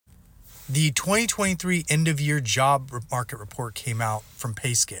The 2023 end-of-year job market report came out from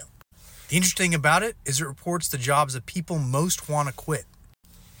PayScale. The interesting thing about it is it reports the jobs that people most want to quit.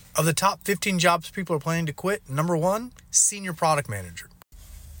 Of the top 15 jobs people are planning to quit, number 1, senior product manager.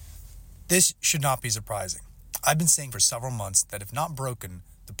 This should not be surprising. I've been saying for several months that if not broken,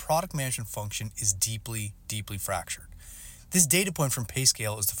 the product management function is deeply, deeply fractured. This data point from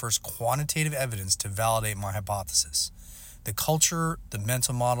PayScale is the first quantitative evidence to validate my hypothesis. The culture, the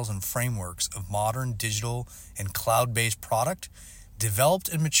mental models, and frameworks of modern digital and cloud-based product developed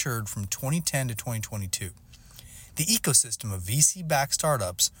and matured from 2010 to 2022. The ecosystem of VC-backed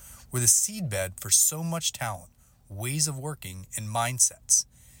startups were the seedbed for so much talent, ways of working, and mindsets.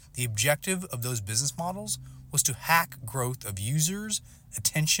 The objective of those business models was to hack growth of users,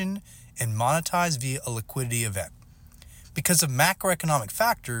 attention, and monetize via a liquidity event. Because of macroeconomic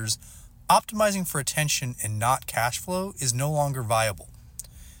factors, optimizing for attention and not cash flow is no longer viable.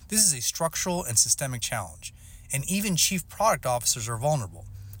 This is a structural and systemic challenge, and even chief product officers are vulnerable,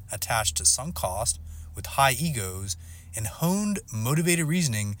 attached to sunk cost, with high egos, and honed, motivated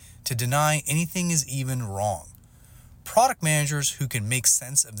reasoning to deny anything is even wrong. Product managers who can make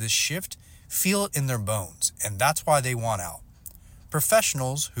sense of this shift feel it in their bones, and that's why they want out.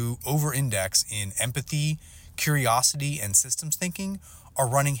 Professionals who over-index in empathy, curiosity, and systems thinking are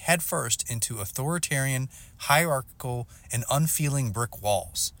running headfirst into authoritarian, hierarchical, and unfeeling brick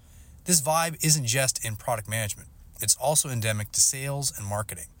walls. This vibe isn't just in product management. It's also endemic to sales and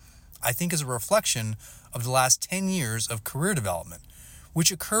marketing. I think is a reflection of the last 10 years of career development,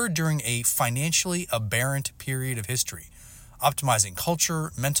 which occurred during a financially aberrant period of history, optimizing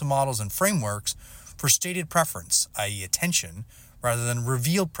culture, mental models, and frameworks for stated preference, i.e. attention, rather than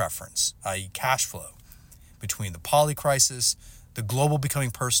revealed preference, i.e. cash flow. Between the poly crisis, the global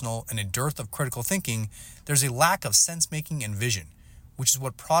becoming personal, and a dearth of critical thinking, there's a lack of sense-making and vision, which is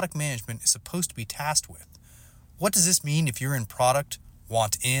what product management is supposed to be tasked with. What does this mean if you're in product,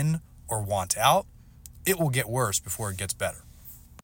 want in, or want out? It will get worse before it gets better.